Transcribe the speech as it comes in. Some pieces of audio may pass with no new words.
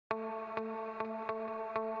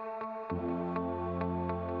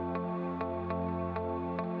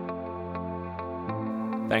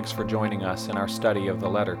Thanks for joining us in our study of the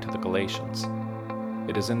letter to the Galatians.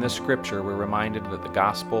 It is in this scripture we're reminded that the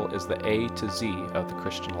gospel is the A to Z of the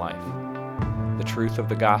Christian life. The truth of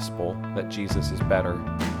the gospel, that Jesus is better,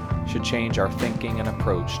 should change our thinking and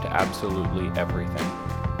approach to absolutely everything.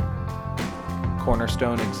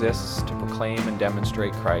 Cornerstone exists to proclaim and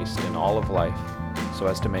demonstrate Christ in all of life so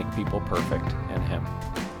as to make people perfect in Him.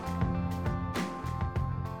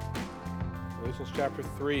 Galatians chapter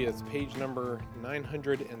 3 is page number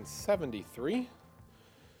 973.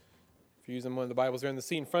 If you're using one of the Bibles there in the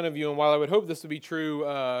seat in front of you, and while I would hope this would be true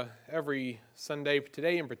every Sunday,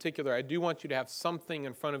 today in particular, I do want you to have something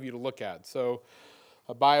in front of you to look at. So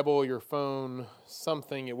a Bible, your phone,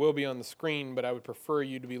 something. It will be on the screen, but I would prefer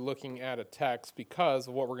you to be looking at a text because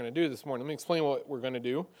of what we're going to do this morning. Let me explain what we're going to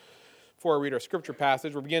do before I read our scripture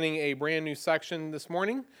passage. We're beginning a brand new section this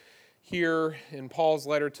morning here in Paul's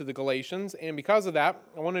letter to the Galatians, and because of that,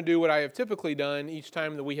 I want to do what I have typically done each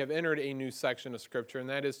time that we have entered a new section of Scripture, and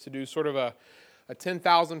that is to do sort of a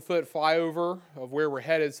 10,000-foot flyover of where we're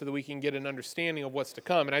headed so that we can get an understanding of what's to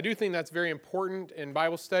come. And I do think that's very important in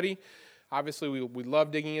Bible study. Obviously, we love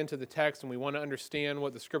digging into the text, and we want to understand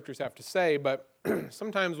what the Scriptures have to say, but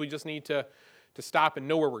sometimes we just need to stop and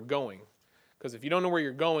know where we're going. Because if you don't know where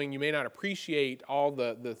you're going, you may not appreciate all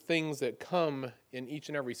the things that come in each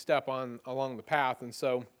and every step along the path. And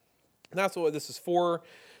so that's what this is for.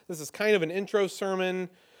 This is kind of an intro sermon,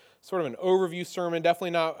 sort of an overview sermon.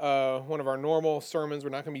 Definitely not one of our normal sermons.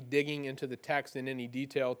 We're not going to be digging into the text in any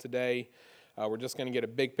detail today. We're just going to get a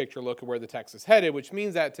big picture look at where the text is headed, which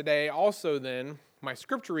means that today also then my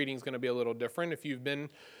scripture reading is going to be a little different. If you've been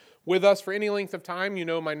with us for any length of time, you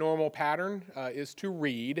know my normal pattern is to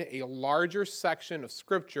read a larger section of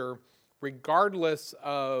Scripture regardless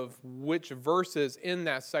of which verses in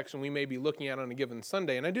that section we may be looking at on a given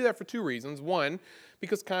Sunday. And I do that for two reasons. One,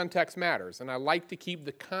 because context matters, and I like to keep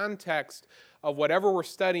the context of whatever we're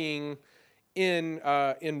studying in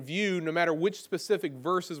view no matter which specific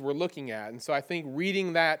verses we're looking at. And so I think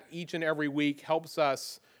reading that each and every week helps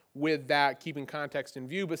us with that, keeping context in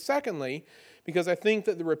view. But secondly, because I think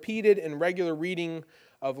that the repeated and regular reading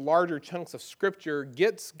of larger chunks of Scripture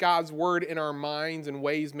gets God's Word in our minds in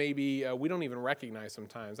ways maybe we don't even recognize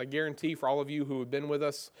sometimes. I guarantee for all of you who have been with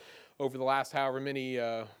us over the last however many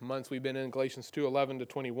months we've been in Galatians 2:11 to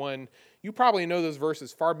 21, you probably know those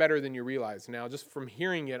verses far better than you realize now just from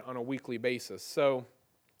hearing it on a weekly basis. So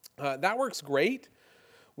that works great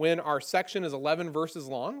when our section is 11 verses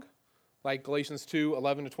long, like Galatians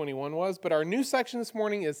 2:11 to 21 was. But our new section this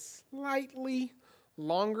morning is slightly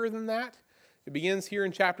longer than that. It begins here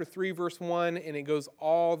in chapter 3, verse 1, and it goes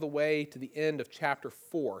all the way to the end of chapter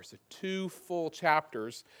 4. So 2 full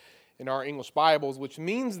chapters in our English Bibles, which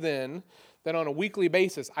means then that on a weekly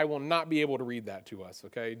basis, I will not be able to read that to us,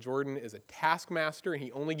 okay? Jordan is a taskmaster, and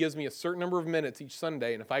he only gives me a certain number of minutes each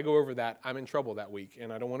Sunday, and if I go over that, I'm in trouble that week,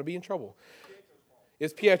 and I don't want to be in trouble.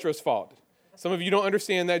 It's Pietro's fault. Some of you don't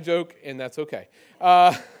understand that joke, and that's okay.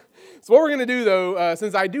 So what we're going to do, though,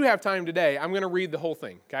 since I do have time today, I'm going to read the whole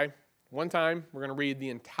thing, okay? One time, we're going to read the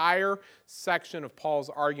entire section of Paul's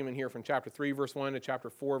argument here from chapter 3, verse 1 to chapter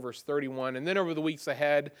 4, verse 31. And then over the weeks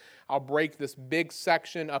ahead, I'll break this big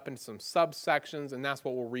section up into some subsections, and that's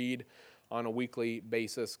what we'll read on a weekly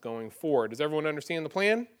basis going forward. Does everyone understand the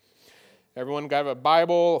plan? Everyone got a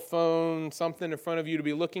Bible, a phone, something in front of you to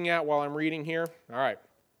be looking at while I'm reading here? All right.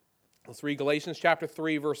 Let's read Galatians chapter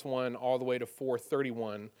 3, verse 1, all the way to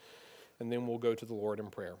 4:31, and then we'll go to the Lord in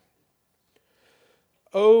prayer.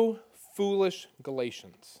 O foolish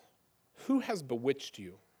Galatians, who has bewitched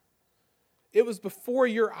you? It was before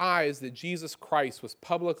your eyes that Jesus Christ was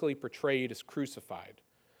publicly portrayed as crucified.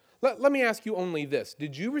 Let me ask you only this.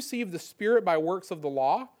 Did you receive the Spirit by works of the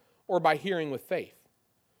law or by hearing with faith?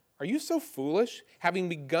 Are you so foolish? Having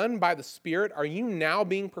begun by the Spirit, are you now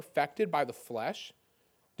being perfected by the flesh?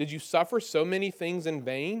 Did you suffer so many things in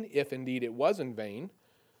vain, if indeed it was in vain?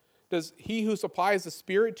 Does he who supplies the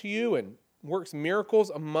Spirit to you and works miracles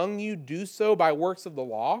among you do so by works of the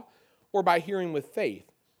law or by hearing with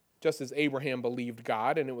faith, just as Abraham believed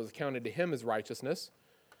God and it was accounted to him as righteousness?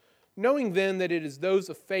 Knowing then that it is those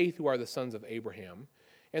of faith who are the sons of Abraham,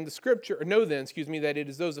 and the scripture, that it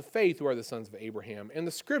is those of faith who are the sons of Abraham, and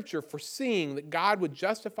the scripture, foreseeing that God would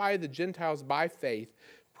justify the Gentiles by faith,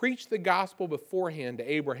 preached the gospel beforehand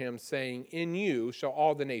to Abraham, saying, in you shall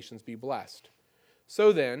all the nations be blessed.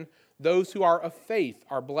 So then, those who are of faith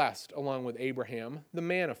are blessed along with Abraham, the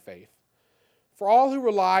man of faith. For all who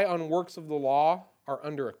rely on works of the law are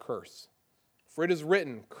under a curse. For it is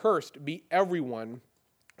written, cursed be everyone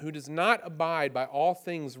who does not abide by all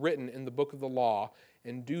things written in the book of the law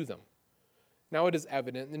and do them. Now it is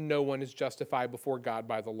evident that no one is justified before God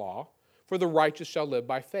by the law, for the righteous shall live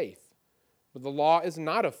by faith. But the law is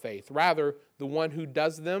not of faith. Rather, the one who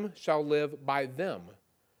does them shall live by them.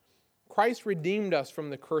 Christ redeemed us from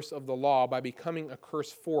the curse of the law by becoming a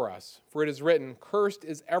curse for us. For it is written, "Cursed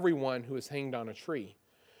is everyone who is hanged on a tree,"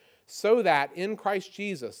 so that in Christ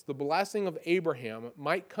Jesus the blessing of Abraham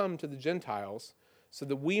might come to the Gentiles, so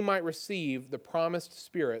that we might receive the promised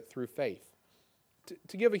Spirit through faith.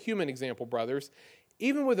 To give a human example, brothers,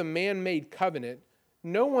 even with a man-made covenant,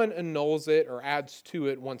 no one annuls it or adds to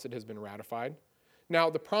it once it has been ratified. Now,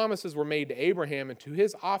 the promises were made to Abraham and to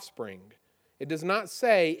his offspring. It does not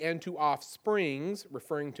say, "and to offsprings,"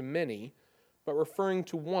 referring to many, but referring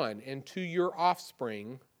to one, "and to your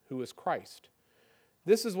offspring," who is Christ.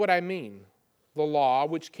 This is what I mean. The law,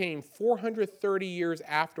 which came 430 years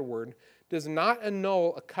afterward, does not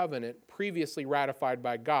annul a covenant previously ratified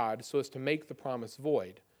by God so as to make the promise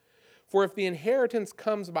void. For if the inheritance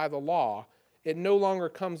comes by the law, it no longer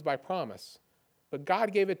comes by promise, but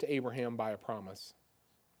God gave it to Abraham by a promise.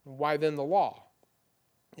 Why then the law?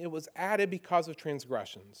 It was added because of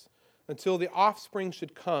transgressions, until the offspring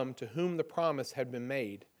should come to whom the promise had been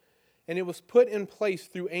made. And it was put in place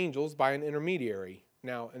through angels by an intermediary.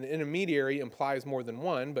 Now, an intermediary implies more than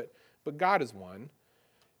one, but God is one.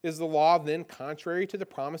 Is the law then contrary to the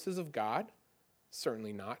promises of God?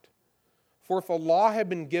 Certainly not. For if a law had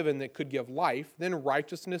been given that could give life, then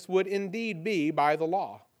righteousness would indeed be by the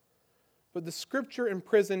law. But the Scripture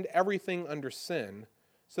imprisoned everything under sin,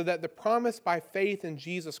 so that the promise by faith in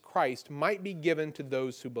Jesus Christ might be given to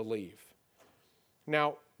those who believe.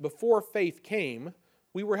 Now, before faith came,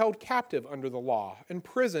 we were held captive under the law,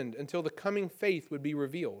 imprisoned until the coming faith would be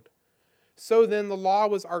revealed. So then the law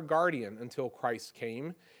was our guardian until Christ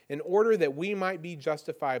came, in order that we might be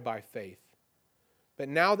justified by faith. But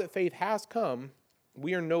now that faith has come,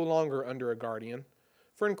 we are no longer under a guardian.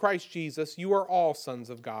 For in Christ Jesus you are all sons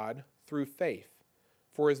of God through faith.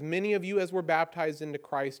 For as many of you as were baptized into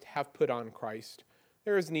Christ have put on Christ.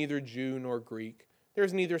 There is neither Jew nor Greek. There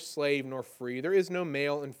is neither slave nor free. There is no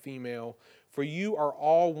male and female. For you are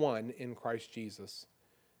all one in Christ Jesus.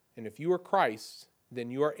 And if you are Christ's,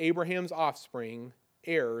 then you are Abraham's offspring,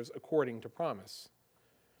 heirs according to promise.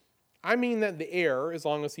 I mean that the heir, as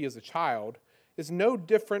long as he is a child, is no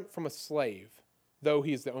different from a slave, though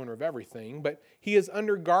he is the owner of everything, but he is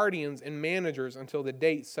under guardians and managers until the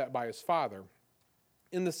date set by his father.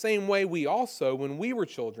 In the same way, we also, when we were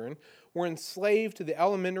children, were enslaved to the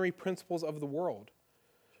elementary principles of the world.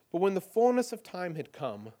 But when the fullness of time had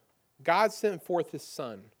come, God sent forth his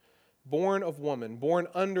Son, born of woman, born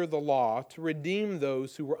under the law, to redeem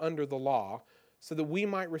those who were under the law, so that we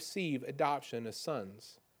might receive adoption as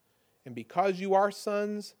sons. And because you are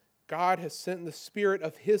sons, God has sent the Spirit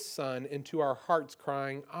of his Son into our hearts,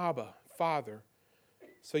 crying, "Abba, Father."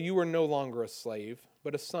 So you are no longer a slave,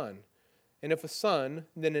 but a son. And if a son,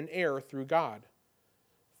 then an heir through God.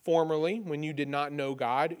 Formerly, when you did not know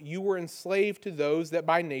God, you were enslaved to those that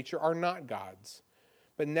by nature are not God's.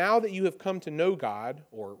 But now that you have come to know God,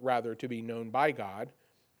 or rather to be known by God,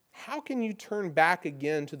 how can you turn back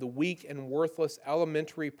again to the weak and worthless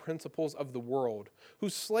elementary principles of the world,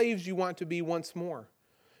 whose slaves you want to be once more?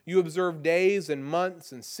 You observe days and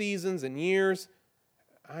months and seasons and years.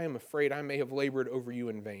 I am afraid I may have labored over you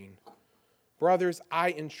in vain. Brothers,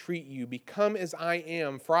 I entreat you, become as I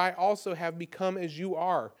am, for I also have become as you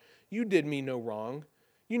are. You did me no wrong.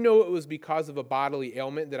 You know it was because of a bodily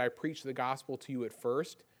ailment that I preached the gospel to you at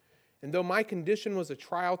first. And though my condition was a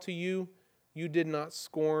trial to you, you did not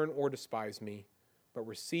scorn or despise me, but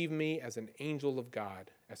received me as an angel of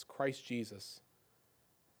God, as Christ Jesus.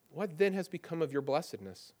 What then has become of your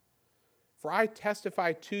blessedness? For I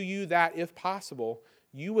testify to you that, if possible,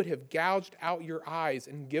 you would have gouged out your eyes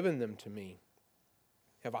and given them to me.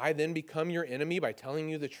 Have I then become your enemy by telling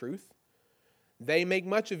you the truth? They make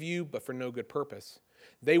much of you, but for no good purpose.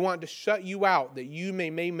 They want to shut you out, that you may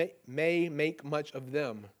make much of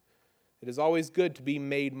them. It is always good to be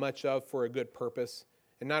made much of for a good purpose,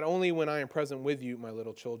 and not only when I am present with you, my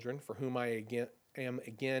little children, for whom I am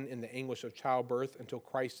again in the anguish of childbirth until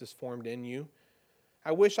Christ is formed in you.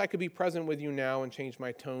 I wish I could be present with you now and change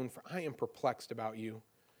my tone, for I am perplexed about you.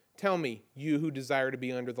 Tell me, you who desire to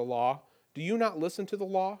be under the law, do you not listen to the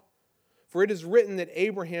law? For it is written that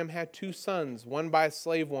Abraham had 2 sons, one by a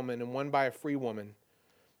slave woman and one by a free woman.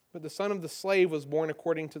 But the son of the slave was born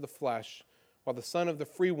according to the flesh, while the son of the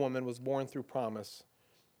free woman was born through promise.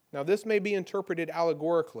 Now this may be interpreted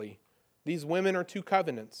allegorically. These women are 2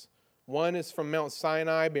 covenants. One is from Mount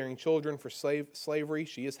Sinai, bearing children for slavery.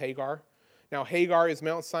 She is Hagar. Now Hagar is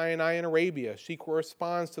Mount Sinai in Arabia. She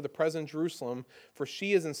corresponds to the present Jerusalem, for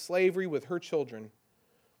she is in slavery with her children.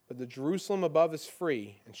 But the Jerusalem above is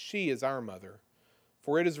free, and she is our mother.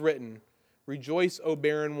 For it is written, Rejoice, O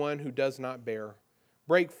barren one who does not bear.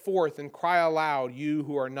 Break forth and cry aloud, you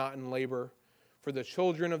who are not in labor. For the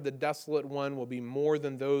children of the desolate one will be more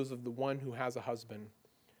than those of the one who has a husband.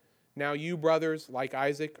 Now you, brothers, like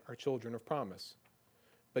Isaac, are children of promise.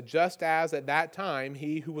 But just as at that time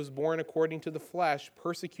he who was born according to the flesh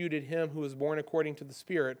persecuted him who was born according to the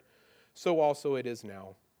Spirit, so also it is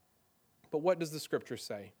now. But what does the Scripture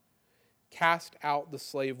say? Cast out the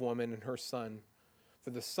slave woman and her son,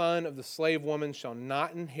 for the son of the slave woman shall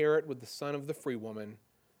not inherit with the son of the free woman.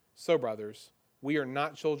 So, brothers, we are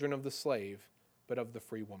not children of the slave, but of the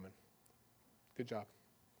free woman. Good job.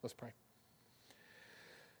 Let's pray.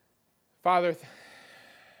 Father,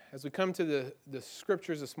 as we come to the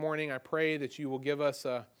Scriptures this morning, I pray that you will give us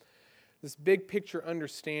this big picture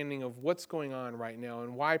understanding of what's going on right now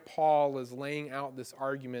and why Paul is laying out this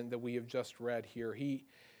argument that we have just read here.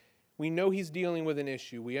 We know he's dealing with an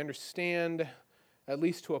issue. We understand, at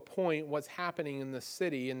least to a point, what's happening in this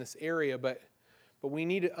city, in this area, but we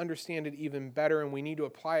need to understand it even better, and we need to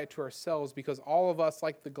apply it to ourselves, because all of us,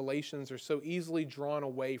 like the Galatians, are so easily drawn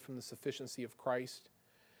away from the sufficiency of Christ.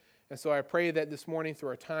 And so I pray that this morning, through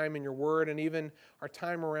our time in your word and even our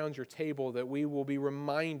time around your table, that we will be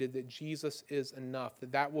reminded that Jesus is enough,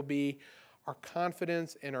 that will be our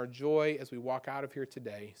confidence and our joy as we walk out of here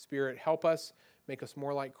today. Spirit, help us, make us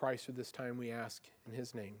more like Christ through this time, we ask in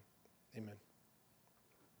his name. Amen.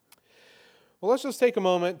 Well, let's just take a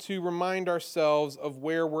moment to remind ourselves of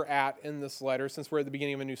where we're at in this letter. Since we're at the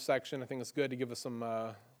beginning of a new section, I think it's good to give us some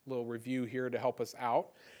little review here to help us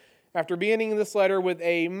out. After beginning this letter with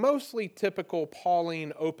a mostly typical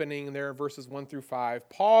Pauline opening there, verses 1 through 5,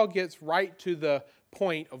 Paul gets right to the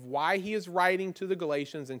point of why he is writing to the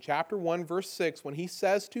Galatians in chapter 1, verse 6, when he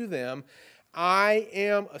says to them, I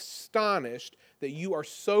am astonished that you are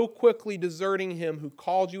so quickly deserting him who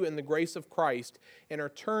called you in the grace of Christ and are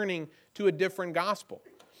turning to a different gospel.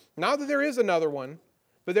 Not that there is another one,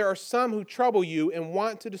 but there are some who trouble you and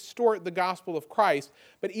want to distort the gospel of Christ.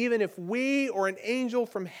 But even if we or an angel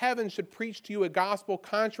from heaven should preach to you a gospel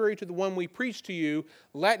contrary to the one we preach to you,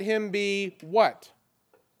 let him be what?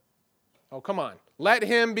 Oh, come on. Let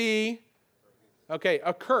him be,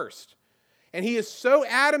 accursed. And he is so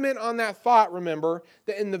adamant on that thought, remember,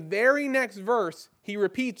 that in the very next verse, he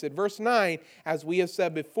repeats it. Verse 9, as we have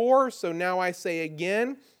said before, so now I say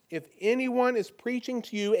again, if anyone is preaching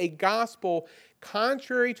to you a gospel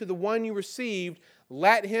contrary to the one you received,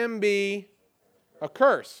 let him be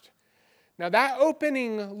accursed. Now that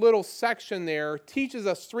opening little section there teaches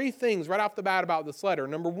us three things right off the bat about this letter.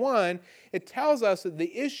 Number one, it tells us that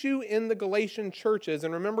the issue in the Galatian churches,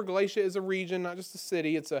 and remember Galatia is a region, not just a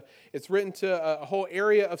city, it's written to a whole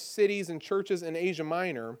area of cities and churches in Asia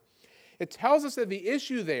Minor. It tells us that the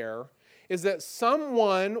issue there is that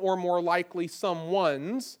someone, or more likely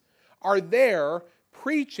someones, are there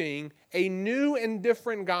preaching a new and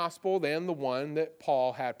different gospel than the one that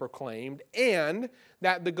Paul had proclaimed, and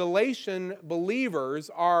that the Galatian believers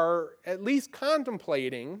are at least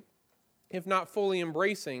contemplating, if not fully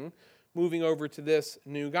embracing, moving over to this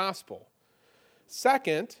new gospel.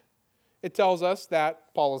 Second, it tells us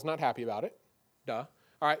that Paul is not happy about it. Duh.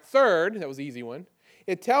 All right, third, that was the easy one.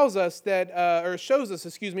 It tells us that, or shows us,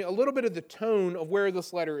 a little bit of the tone of where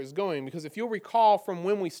this letter is going. Because if you'll recall from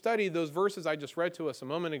when we studied those verses I just read to us a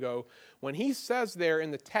moment ago, when he says there in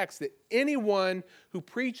the text that anyone who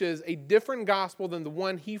preaches a different gospel than the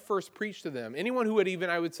one he first preached to them, anyone who would even,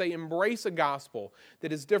 I would say, embrace a gospel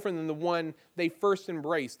that is different than the one they first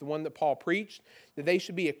embraced, the one that Paul preached, that they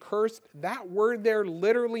should be accursed, that word there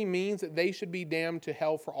literally means that they should be damned to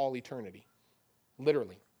hell for all eternity.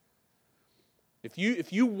 Literally.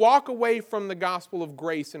 If you walk away from the gospel of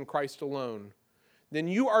grace in Christ alone, then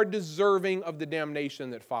you are deserving of the damnation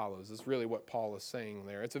that follows, is really what Paul is saying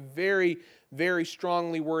there. It's a very, very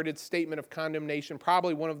strongly worded statement of condemnation,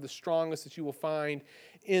 probably one of the strongest that you will find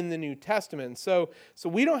in the New Testament. So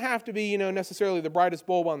we don't have to be, necessarily the brightest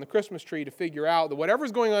bulb on the Christmas tree to figure out that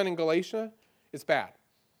whatever's going on in Galatia is bad.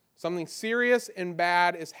 Something serious and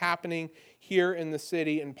bad is happening here in the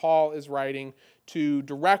city, and Paul is writing to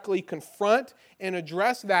directly confront and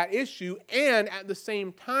address that issue, and at the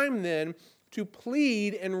same time then to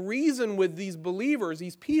plead and reason with these believers,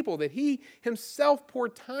 these people that he himself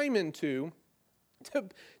poured time into,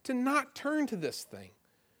 to not turn to this thing.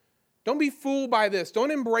 Don't be fooled by this.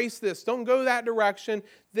 Don't embrace this. Don't go that direction.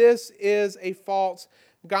 This is a false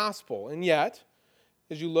gospel. And yet,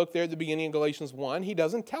 as you look there at the beginning of Galatians 1, he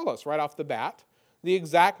doesn't tell us right off the bat the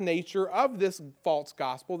exact nature of this false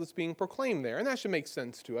gospel that's being proclaimed there. And that should make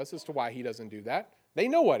sense to us as to why he doesn't do that. They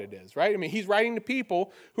know what it is, right? I mean, he's writing to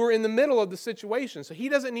people who are in the middle of the situation, so he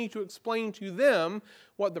doesn't need to explain to them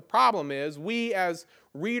what the problem is. We, as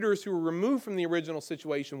readers who are removed from the original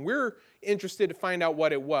situation, we're interested to find out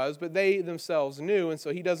what it was, but they themselves knew, and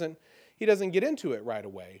so he doesn't get into it right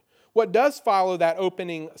away. What does follow that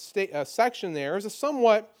opening section there is a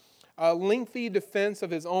somewhat lengthy defense of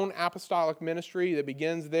his own apostolic ministry that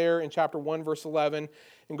begins there in chapter 1, verse 11,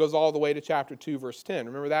 and goes all the way to chapter 2, verse 10.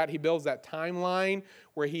 Remember that? He builds that timeline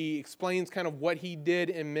where he explains kind of what he did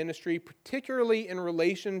in ministry, particularly in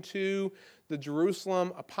relation to the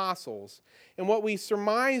Jerusalem apostles. And what we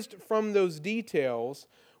surmised from those details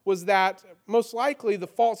was that most likely the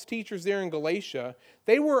false teachers there in Galatia,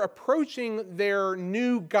 they were approaching their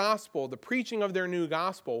new gospel, the preaching of their new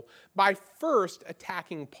gospel, by first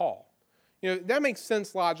attacking Paul. You know, that makes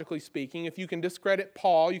sense logically speaking. If you can discredit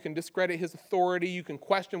Paul, you can discredit his authority, you can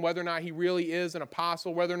question whether or not he really is an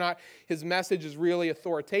apostle, whether or not his message is really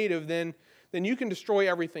authoritative, then you can destroy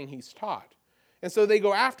everything he's taught. And so they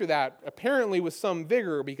go after that, apparently with some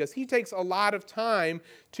vigor, because he takes a lot of time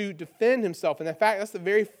to defend himself. And in fact, that's the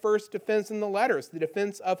very first defense in the letters, the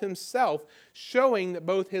defense of himself, showing that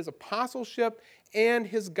both his apostleship and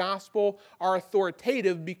his gospel are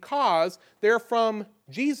authoritative because they're from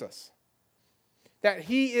Jesus. That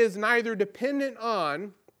he is neither dependent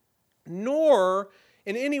on nor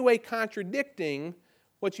in any way contradicting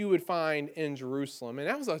what you would find in Jerusalem. And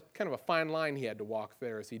that was a kind of a fine line he had to walk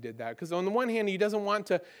there as he did that. Because on the one hand, he doesn't want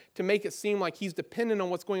to make it seem like he's dependent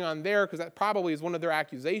on what's going on there, because that probably is one of their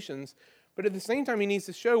accusations. But at the same time, he needs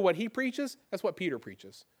to show what he preaches, that's what Peter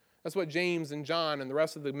preaches. That's what James and John and the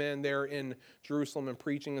rest of the men there in Jerusalem are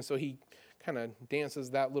preaching. And so he kind of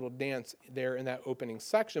dances that little dance there in that opening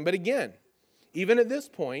section. But again, even at this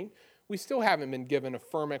point, we still haven't been given a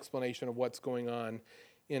firm explanation of what's going on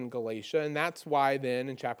in Galatia. And that's why then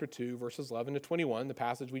in chapter 2, verses 11 to 21, the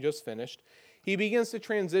passage we just finished, he begins to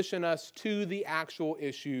transition us to the actual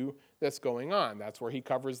issue that's going on. That's where he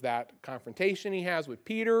covers that confrontation he has with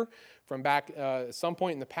Peter from back at some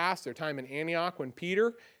point in the past, their time in Antioch, when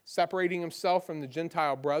Peter, separating himself from the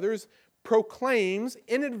Gentile brothers, proclaims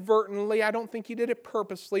inadvertently, I don't think he did it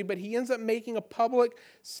purposely, but he ends up making a public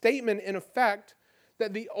statement in effect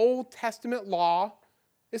that the Old Testament law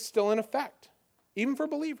is still in effect, even for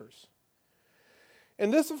believers.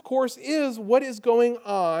 And this, of course, is what is going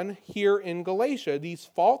on here in Galatia. These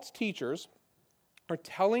false teachers are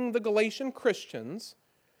telling the Galatian Christians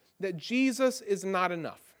that Jesus is not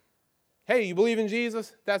enough. Hey, you believe in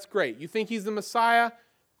Jesus? That's great. You think he's the Messiah?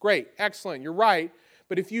 Great, excellent, you're right.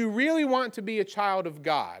 But if you really want to be a child of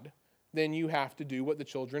God, then you have to do what the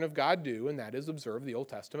children of God do, and that is observe the Old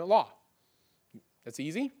Testament law. That's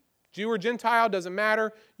easy. Jew or Gentile, doesn't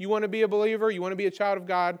matter. You want to be a believer, you want to be a child of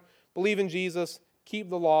God, believe in Jesus, keep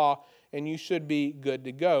the law, and you should be good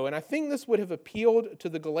to go. And I think this would have appealed to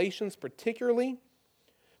the Galatians particularly,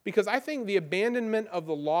 because I think the abandonment of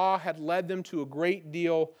the law had led them to a great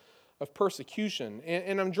deal of persecution.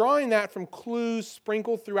 And I'm drawing that from clues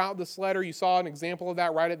sprinkled throughout this letter. You saw an example of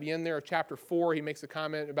that right at the end there of chapter 4. He makes a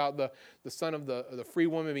comment about the son of the free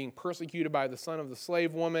woman being persecuted by the son of the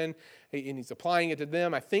slave woman, and he's applying it to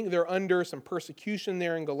them. I think they're under some persecution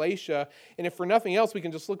there in Galatia. And if for nothing else, we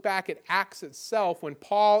can just look back at Acts itself. When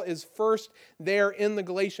Paul is first there in the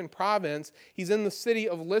Galatian province, he's in the city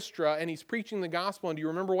of Lystra, and he's preaching the gospel. And do you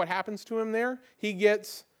remember what happens to him there? He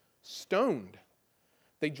gets stoned.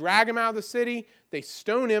 They drag him out of the city. They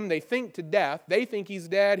stone him. They think to death. They think he's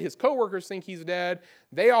dead. His co-workers think he's dead.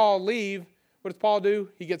 They all leave. What does Paul do?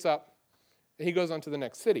 He gets up and he goes on to the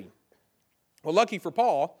next city. Well, lucky for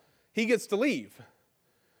Paul, he gets to leave.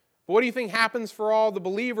 But what do you think happens for all the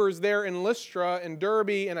believers there in Lystra and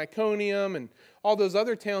Derbe and Iconium and all those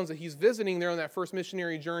other towns that he's visiting there on that first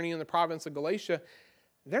missionary journey in the province of Galatia?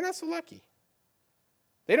 They're not so lucky.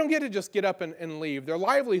 They don't get to just get up and leave. Their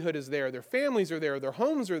livelihood is there. Their families are there. Their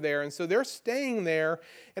homes are there. And so they're staying there.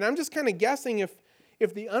 And I'm just kind of guessing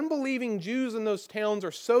if the unbelieving Jews in those towns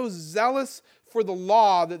are so zealous for the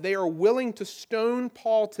law that they are willing to stone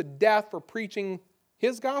Paul to death for preaching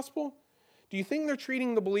his gospel, do you think they're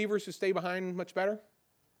treating the believers who stay behind much better?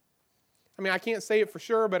 I mean, I can't say it for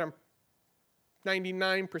sure, but I'm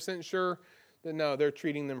 99% sure that no, they're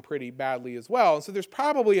treating them pretty badly as well. And so there's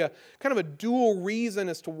probably a kind of a dual reason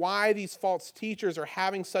as to why these false teachers are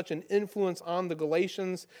having such an influence on the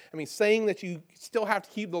Galatians. I mean, saying that you still have to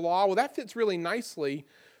keep the law, well, that fits really nicely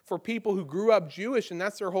for people who grew up Jewish, and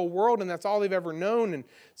that's their whole world, and that's all they've ever known. And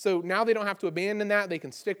so now they don't have to abandon that. They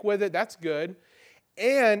can stick with it. That's good.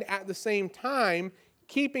 And at the same time,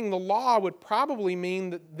 keeping the law would probably mean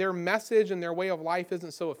that their message and their way of life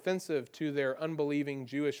isn't so offensive to their unbelieving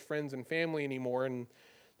Jewish friends and family anymore, and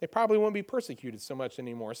they probably won't be persecuted so much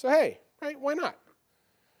anymore. So hey, right, why not?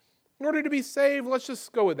 In order to be saved, let's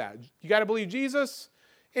just go with that. You got to believe Jesus,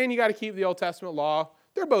 and you got to keep the Old Testament law.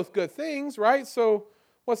 They're both good things, right? So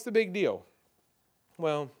what's the big deal?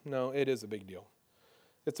 Well, no, it is a big deal.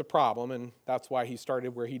 It's a problem, and that's why he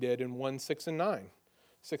started where he did in 1, 6, and 9.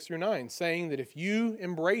 6 through 9, saying that if you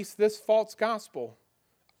embrace this false gospel,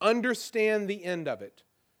 understand the end of it,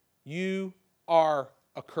 you are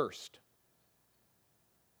accursed.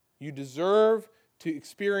 You deserve to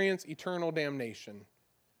experience eternal damnation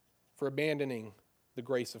for abandoning the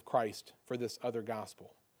grace of Christ for this other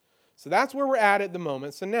gospel. So that's where we're at the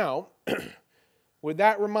moment. So now, with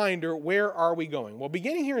that reminder, where are we going? Well,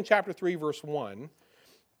 beginning here in chapter 3, verse 1,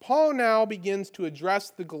 Paul now begins to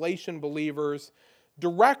address the Galatian believers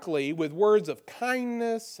directly with words of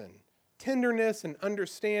kindness and tenderness and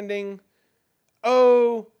understanding.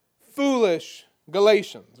 Oh, foolish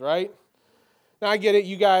Galatians, right? Now, I get it.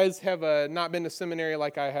 You guys have not been to seminary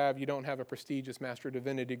like I have. You don't have a prestigious Master of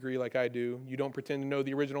Divinity degree like I do. You don't pretend to know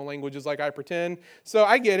the original languages like I pretend. So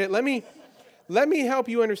I get it. Let me help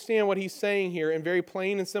you understand what he's saying here in very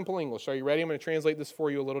plain and simple English. Are you ready? I'm going to translate this for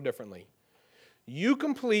you a little differently. You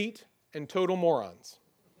complete and total morons.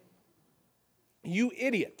 You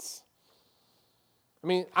idiots. I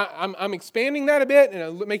mean, I'm expanding that a bit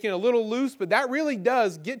and making it a little loose, but that really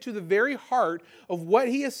does get to the very heart of what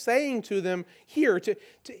he is saying to them here. To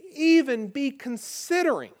even be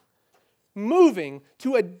considering moving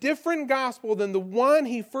to a different gospel than the one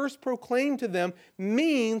he first proclaimed to them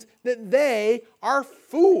means that they are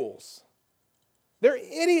fools. They're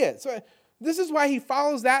idiots. This is why he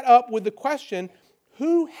follows that up with the question,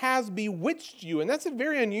 who has bewitched you? And that's a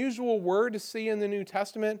very unusual word to see in the New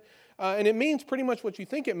Testament. And it means pretty much what you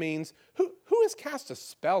think it means. Who has cast a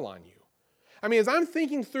spell on you? I mean, as I'm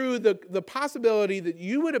thinking through the possibility that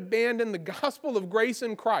you would abandon the gospel of grace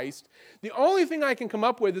in Christ, the only thing I can come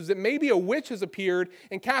up with is that maybe a witch has appeared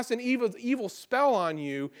and cast an evil spell on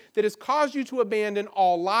you that has caused you to abandon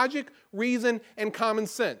all logic, reason, and common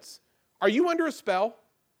sense. Are you under a spell?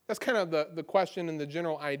 That's kind of the question and the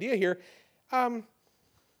general idea here.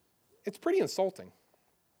 It's pretty insulting.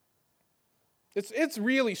 It's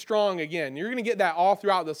really strong again. You're going to get that all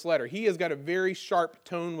throughout this letter. He has got a very sharp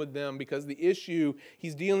tone with them because the issue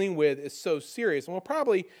he's dealing with is so serious. And we'll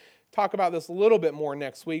probably talk about this a little bit more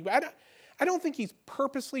next week. But I don't think he's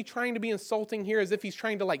purposely trying to be insulting here as if he's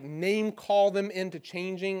trying to like name call them into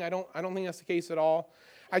changing. I don't think that's the case at all.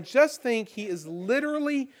 I just think he is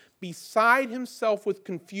literally beside himself with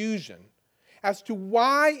confusion as to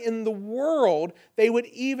why in the world they would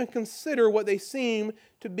even consider what they seem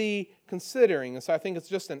to be considering. And so I think it's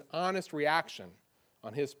just an honest reaction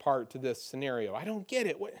on his part to this scenario. I don't get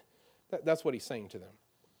it. That's what he's saying to them.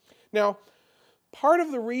 Now, part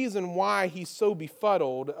of the reason why he's so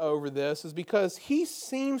befuddled over this is because he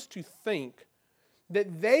seems to think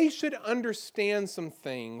that they should understand some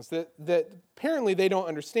things that apparently they don't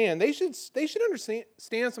understand. They should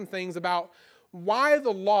understand some things about why the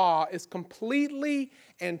law is completely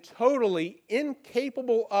and totally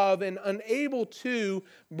incapable of and unable to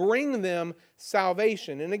bring them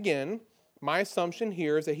salvation. And again, my assumption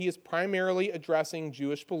here is that he is primarily addressing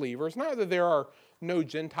Jewish believers. Not that there are no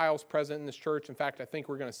Gentiles present in this church. In fact, I think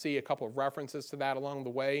we're going to see a couple of references to that along the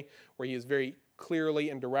way, where he is very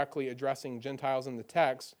clearly and directly addressing Gentiles in the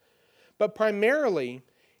text. But primarily,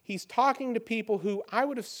 he's talking to people who I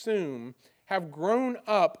would assume have grown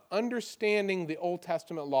up understanding the Old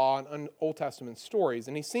Testament law and Old Testament stories.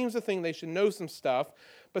 And he seems to think they should know some stuff.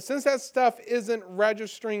 But since that stuff isn't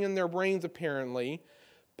registering in their brains apparently,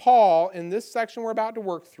 Paul, in this section we're about to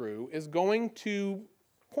work through, is going to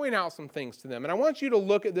point out some things to them. And I want you to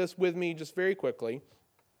look at this with me just very quickly,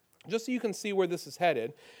 just so you can see where this is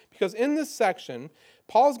headed. Because in this section,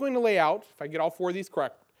 Paul is going to lay out, if I get all four of these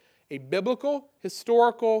correct, a biblical,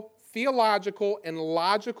 historical, theological, and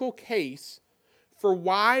logical case for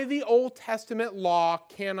why the Old Testament law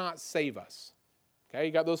cannot save us. Okay,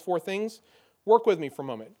 you got those four things? Work with me for a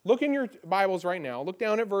moment. Look in your Bibles right now. Look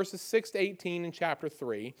down at verses 6 to 18 in chapter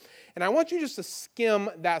 3. And I want you just to skim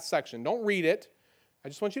that section. Don't read it. I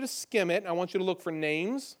just want you to skim it. I want you to look for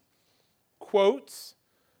names, quotes,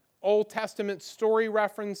 Old Testament story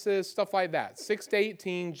references, stuff like that. 6 to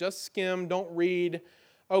 18, just skim, don't read.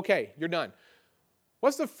 Okay, you're done.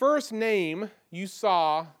 What's the first name you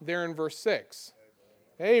saw there in verse 6?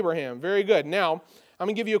 Abraham. Very good. Now, I'm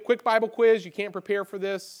going to give you a quick Bible quiz. You can't prepare for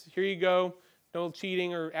this. Here you go. No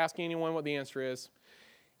cheating or asking anyone what the answer is.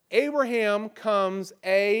 Abraham comes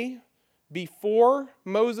A, before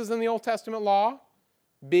Moses and the Old Testament law,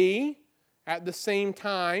 B, at the same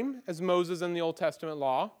time as Moses and the Old Testament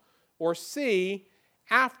law, or C,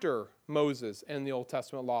 after Moses and the Old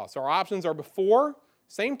Testament law. So our options are before,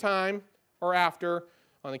 same time, or after.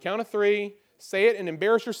 On the count of three, say it and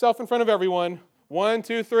embarrass yourself in front of everyone. 1,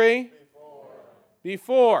 2, 3.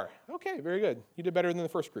 Before. Okay, very good. You did better than the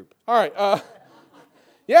first group. All right.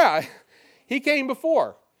 Yeah, he came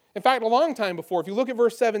before. In fact, a long time before. If you look at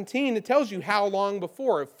verse 17, it tells you how long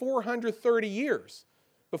before. 430 years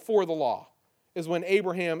before the law is when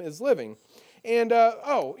Abraham is living. And,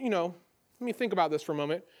 let me think about this for a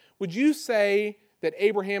moment. Would you say that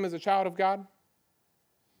Abraham is a child of God?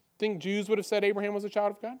 Think Jews would have said Abraham was a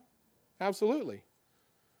child of God? Absolutely.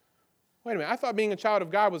 Wait a minute, I thought being a child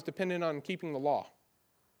of God was dependent on keeping the law.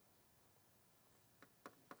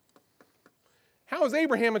 How is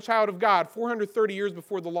Abraham a child of God 430 years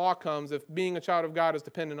before the law comes if being a child of God is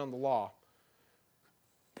dependent on the law?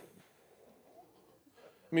 I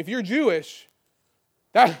mean, if you're Jewish,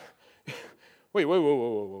 that...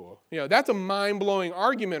 Whoa. That's a mind-blowing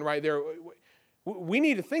argument right there. We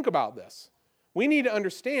need to think about this. We need to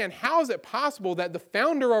understand, how is it possible that the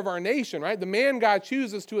founder of our nation, right, the man God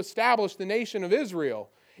chooses to establish the nation of Israel,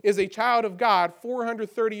 is a child of God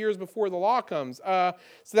 430 years before the law comes? So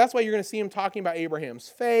that's why you're going to see him talking about Abraham's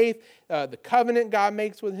faith, the covenant God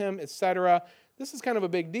makes with him, etc. This is kind of a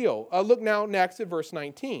big deal. Look now next at verse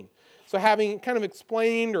 19. So having kind of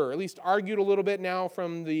explained, or at least argued a little bit now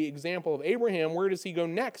from the example of Abraham, where does he go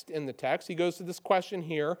next in the text? He goes to this question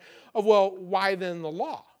here of, well, why then the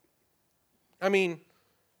law? I mean,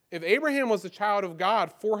 if Abraham was the child of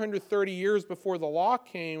God 430 years before the law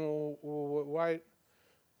came, why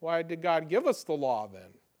did God give us the law then?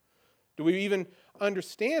 Do we even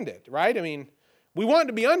understand it, right? I mean, we want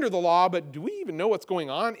to be under the law, but do we even know what's going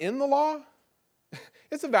on in the law?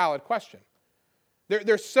 It's a valid question.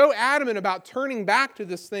 They're so adamant about turning back to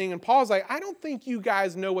this thing, and Paul's like, I don't think you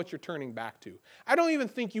guys know what you're turning back to. I don't even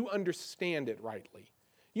think you understand it rightly.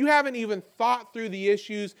 You haven't even thought through the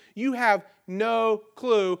issues. You have no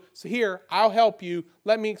clue. So here, I'll help you.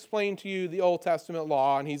 Let me explain to you the Old Testament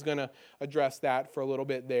law, and he's going to address that for a little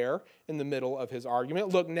bit there in the middle of his argument.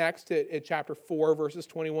 Look next at chapter 4, verses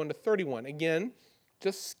 21 to 31. Again,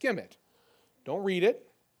 just skim it. Don't read it.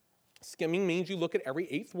 Skimming means you look at every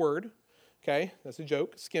eighth word. Okay, that's a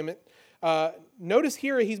joke. Skim it. Notice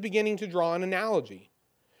here he's beginning to draw an analogy.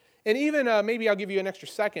 And even, maybe I'll give you an extra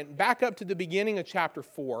second, back up to the beginning of chapter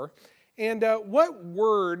 4. And what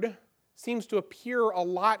word seems to appear a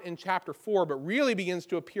lot in chapter 4, but really begins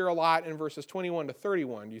to appear a lot in verses 21 to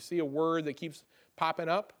 31? Do you see a word that keeps popping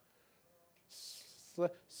up?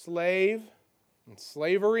 Slave and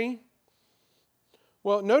slavery.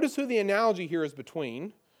 Well, notice who the analogy here is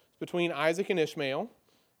between. It's between Isaac and Ishmael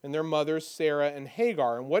and their mothers, Sarah and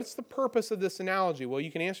Hagar. And what's the purpose of this analogy? Well,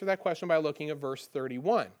 you can answer that question by looking at verse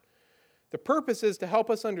 31. The purpose is to help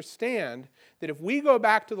us understand that if we go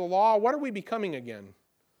back to the law, what are we becoming again?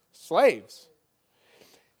 Slaves.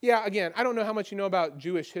 Yeah, again, I don't know how much you know about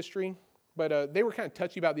Jewish history, but they were kind of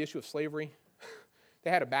touchy about the issue of slavery. They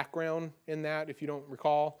had a background in that, if you don't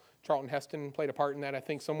recall. Charlton Heston played a part in that, I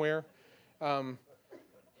think, somewhere.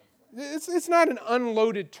 It's not an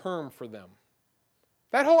unloaded term for them.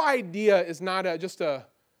 That whole idea is not just a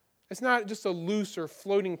loose or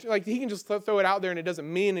floating, like he can just throw it out there and it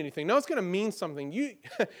doesn't mean anything. No, it's going to mean something.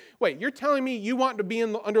 Wait, you're telling me you want to be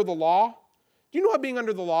under the law? Do you know what being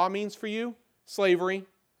under the law means for you? Slavery.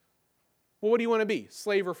 Well, what do you want to be?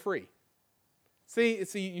 Slave or free? See,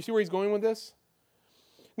 you see where he's going with this?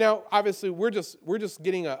 Now, obviously, we're just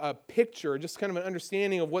getting a picture, just kind of an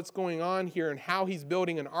understanding of what's going on here and how he's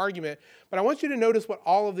building an argument. But I want you to notice what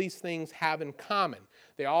all of these things have in common.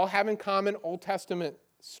 They all have in common Old Testament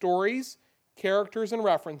stories, characters, and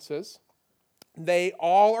references. They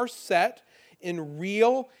all are set in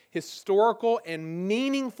real, historical, and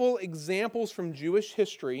meaningful examples from Jewish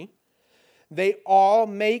history. They all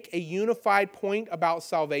make a unified point about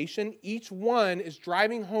salvation. Each one is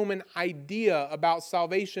driving home an idea about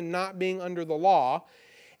salvation not being under the law.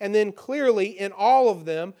 And then clearly, in all of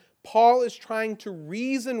them, Paul is trying to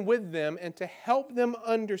reason with them and to help them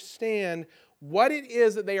understand what it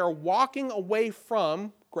is that they are walking away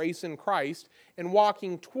from, grace in Christ, and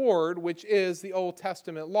walking toward, which is the Old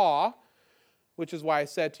Testament law, which is why I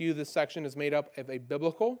said to you this section is made up of a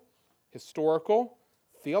biblical, historical,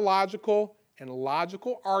 theological, and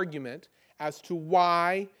logical argument as to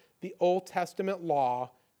why the Old Testament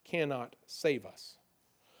law cannot save us.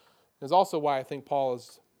 It's also why I think Paul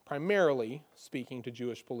is primarily speaking to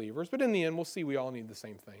Jewish believers, but in the end, we'll see we all need the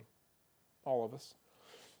same thing. All of us.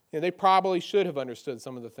 They probably should have understood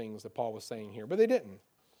some of the things that Paul was saying here, but they didn't.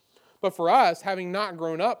 But for us, having not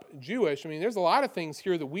grown up Jewish, there's a lot of things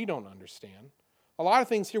here that we don't understand. A lot of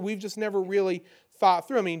things here we've just never really thought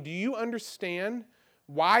through. Do you understand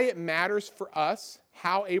why it matters for us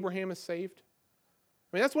how Abraham is saved?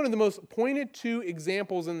 That's one of the most pointed to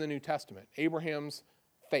examples in the New Testament, Abraham's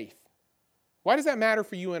faith. Why does that matter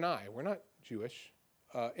for you and I? We're not Jewish.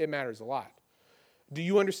 It matters a lot. Do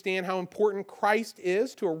you understand how important Christ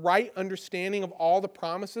is to a right understanding of all the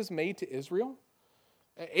promises made to Israel?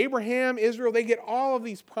 Abraham, Israel, they get all of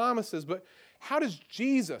these promises, but how does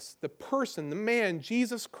Jesus, the person, the man,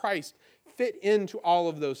 Jesus Christ, fit into all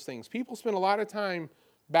of those things? People spend a lot of time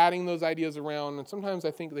batting those ideas around, and sometimes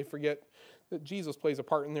I think they forget that Jesus plays a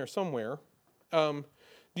part in there somewhere. Do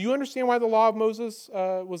you understand why the law of Moses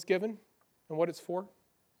was given and what it's for?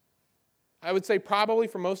 I would say probably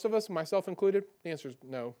for most of us, myself included, the answer is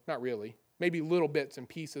no, not really. Maybe little bits and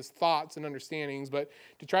pieces, thoughts and understandings, but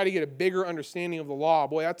to try to get a bigger understanding of the law,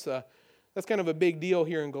 boy, that's kind of a big deal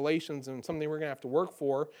here in Galatians and something we're going to have to work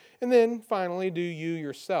for. And then finally, do you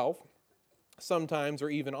yourself, sometimes or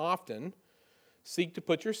even often, seek to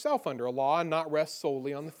put yourself under a law and not rest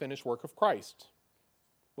solely on the finished work of Christ?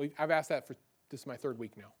 I've asked that for, this is my third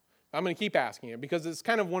week now. I'm going to keep asking it because it's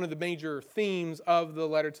kind of one of the major themes of the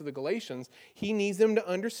letter to the Galatians. He needs them to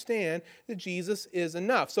understand that Jesus is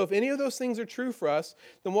enough. So if any of those things are true for us,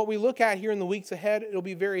 then what we look at here in the weeks ahead, it'll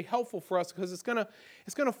be very helpful for us because it's going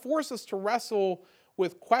to force us to wrestle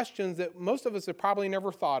with questions that most of us have probably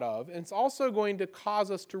never thought of. And it's also going to cause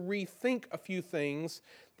us to rethink a few things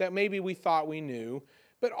that maybe we thought we knew.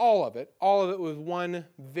 But all of it with one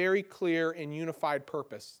very clear and unified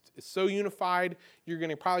purpose. It's so unified, you're going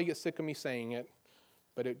to probably get sick of me saying it,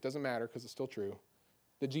 but it doesn't matter because it's still true,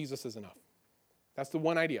 that Jesus is enough. That's the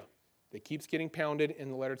one idea that keeps getting pounded in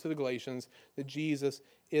the letter to the Galatians, that Jesus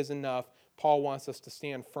is enough. Paul wants us to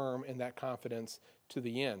stand firm in that confidence to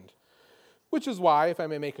the end. Which is why, if I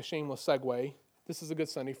may make a shameless segue, this is a good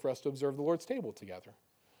Sunday for us to observe the Lord's table together.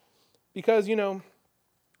 Because,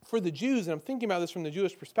 for the Jews, and I'm thinking about this from the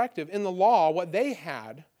Jewish perspective, in the law, what they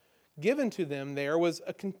had given to them there was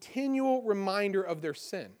a continual reminder of their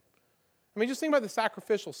sin. Just think about the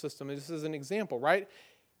sacrificial system. This is an example, right?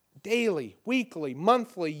 Daily, weekly,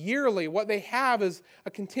 monthly, yearly, what they have is a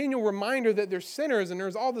continual reminder that they're sinners, and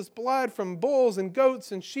there's all this blood from bulls and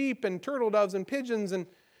goats and sheep and turtle doves and pigeons, and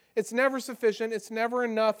it's never sufficient. It's never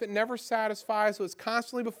enough. It never satisfies. So it's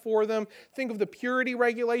constantly before them. Think of the purity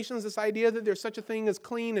regulations, this idea that there's such a thing as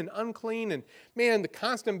clean and unclean. And man, the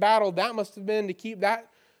constant battle that must have been to keep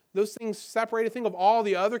those things separated. Think of all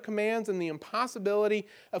the other commands and the impossibility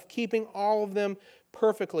of keeping all of them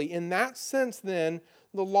perfectly. In that sense, then,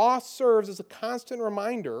 the law serves as a constant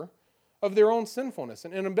reminder of their own sinfulness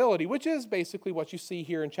and inability, which is basically what you see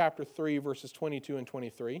here in chapter 3, verses 22 and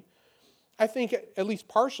 23. I think at least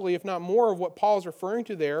partially, if not more, of what Paul is referring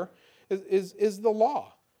to there is the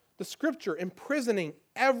law, the Scripture, imprisoning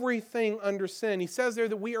everything under sin. He says there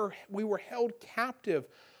that we were held captive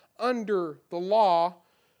under the law.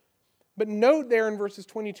 But note there in verses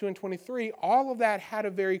 22 and 23, all of that had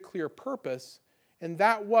a very clear purpose, and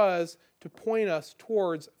that was to point us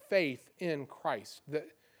towards faith in Christ. That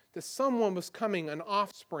someone was coming, an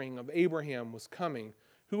offspring of Abraham was coming,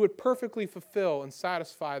 who would perfectly fulfill and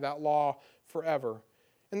satisfy that law forever.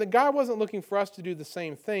 And that God wasn't looking for us to do the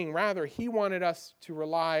same thing. Rather, He wanted us to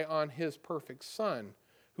rely on His perfect Son,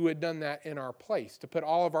 who had done that in our place, to put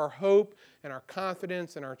all of our hope and our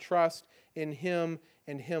confidence and our trust in Him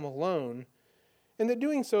and Him alone. And that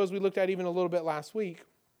doing so, as we looked at even a little bit last week,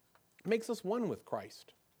 makes us one with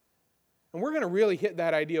Christ. And we're going to really hit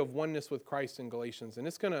that idea of oneness with Christ in Galatians. And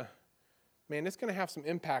it's going to have some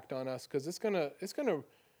impact on us because it's going to,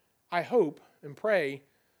 I hope and pray,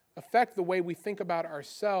 affect the way we think about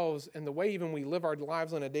ourselves and the way even we live our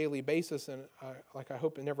lives on a daily basis, and like I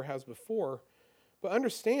hope it never has before. But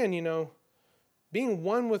understand, being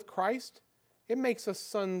one with Christ, it makes us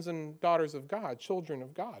sons and daughters of God, children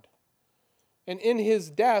of God. And in His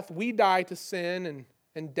death, we die to sin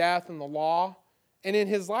and death and the law. And in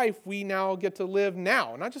His life, we now get to live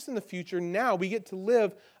now. Not just in the future, now we get to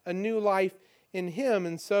live a new life in Him.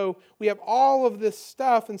 And so we have all of this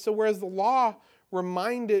stuff. And so whereas the law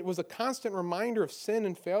was a constant reminder of sin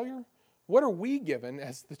and failure, what are we given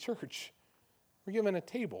as the church? We're given a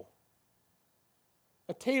table.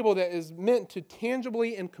 A table that is meant to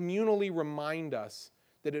tangibly and communally remind us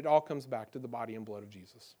that it all comes back to the body and blood of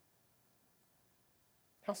Jesus.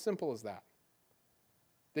 How simple is that?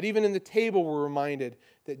 That even in the table we're reminded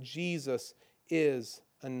that Jesus is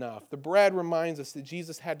enough. The bread reminds us that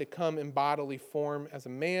Jesus had to come in bodily form as a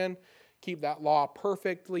man. keep that law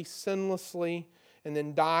perfectly, sinlessly, and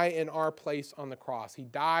then die in our place on the cross. He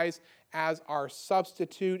dies as our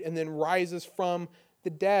substitute and then rises from the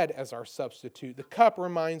dead as our substitute. The cup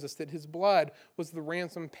reminds us that his blood was the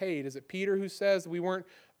ransom paid. Is it Peter who says we weren't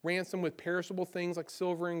ransomed with perishable things like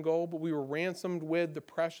silver and gold, but we were ransomed with the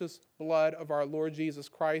precious blood of our Lord Jesus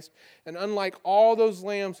Christ? And unlike all those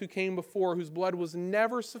lambs who came before, whose blood was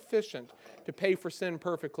never sufficient to pay for sin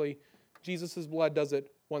perfectly, Jesus' blood does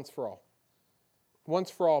it once for all. Once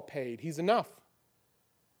for all paid. He's enough.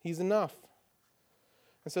 He's enough.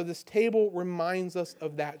 And so this table reminds us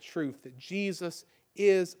of that truth, that Jesus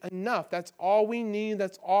is enough. That's all we need.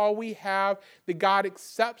 That's all we have. That God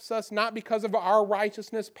accepts us not because of our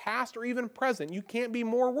righteousness, past or even present. You can't be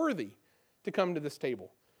more worthy to come to this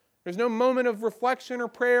table. There's no moment of reflection or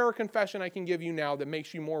prayer or confession I can give you now that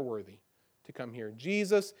makes you more worthy to come here.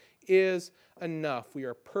 Jesus is enough. We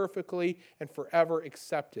are perfectly and forever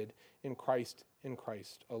accepted in Christ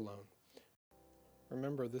alone.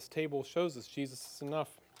 Remember, this table shows us Jesus is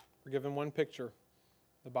enough. We're given one picture,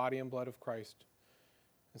 the body and blood of Christ.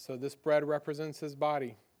 And so this bread represents his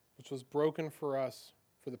body, which was broken for us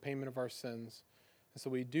for the payment of our sins. And so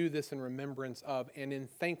we do this in remembrance of and in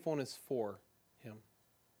thankfulness for him.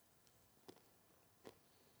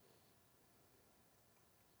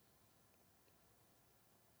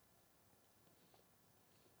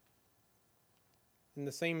 In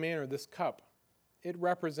the same manner, this cup, it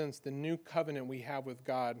represents the new covenant we have with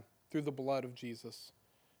God through the blood of Jesus.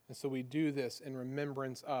 And so we do this in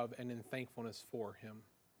remembrance of and in thankfulness for him.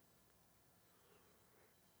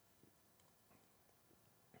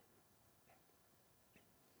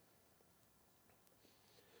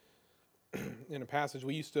 In a passage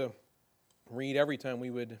we used to read every time we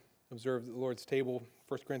would observe the Lord's table,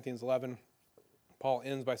 1 Corinthians 11, Paul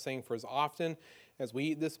ends by saying, "For as often as we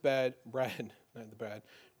eat this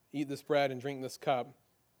eat this bread and drink this cup,"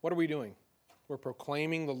 what are we doing? We're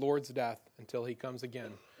proclaiming the Lord's death until he comes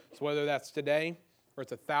again. So whether that's today or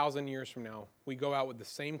it's 1,000 years from now, we go out with the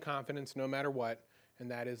same confidence no matter what, and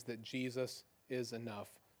that is that Jesus is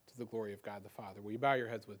enough to the glory of God the Father. Will you bow your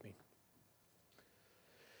heads with me?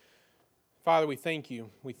 Father, we thank you.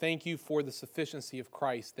 We thank you for the sufficiency of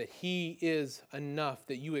Christ, that he is enough,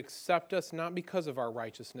 that you accept us not because of our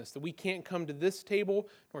righteousness, that we can't come to this table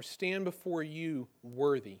nor stand before you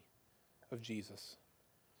worthy of Jesus.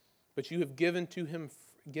 But you have given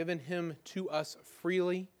him to us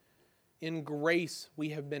freely. In grace, we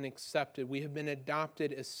have been accepted. We have been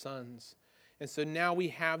adopted as sons. And so now we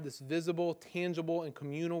have this visible, tangible, and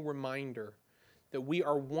communal reminder that we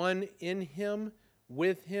are one in him,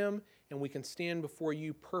 with him, and we can stand before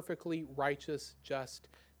you perfectly righteous, just,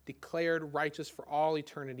 declared righteous for all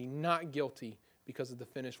eternity, not guilty because of the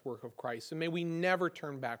finished work of Christ. So may we never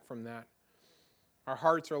turn back from that. Our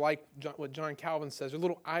hearts are like what John Calvin says, they're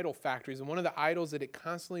little idol factories, and one of the idols that it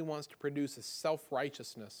constantly wants to produce is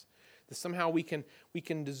self-righteousness, that somehow we can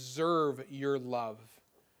deserve your love.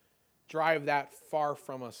 Drive that far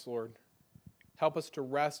from us, Lord. Help us to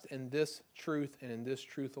rest in this truth and in this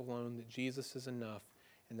truth alone, that Jesus is enough,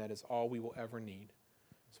 and that is all we will ever need.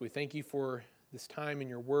 So we thank you for this time in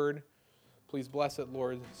your word. Please bless it,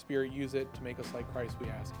 Lord. Spirit, use it to make us like Christ, we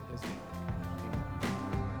ask in his name. Amen.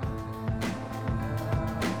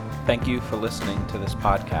 Thank you for listening to this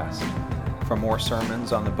podcast. For more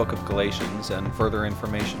sermons on the book of Galatians and further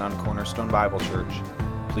information on Cornerstone Bible Church,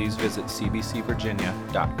 please visit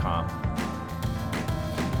cbcvirginia.com.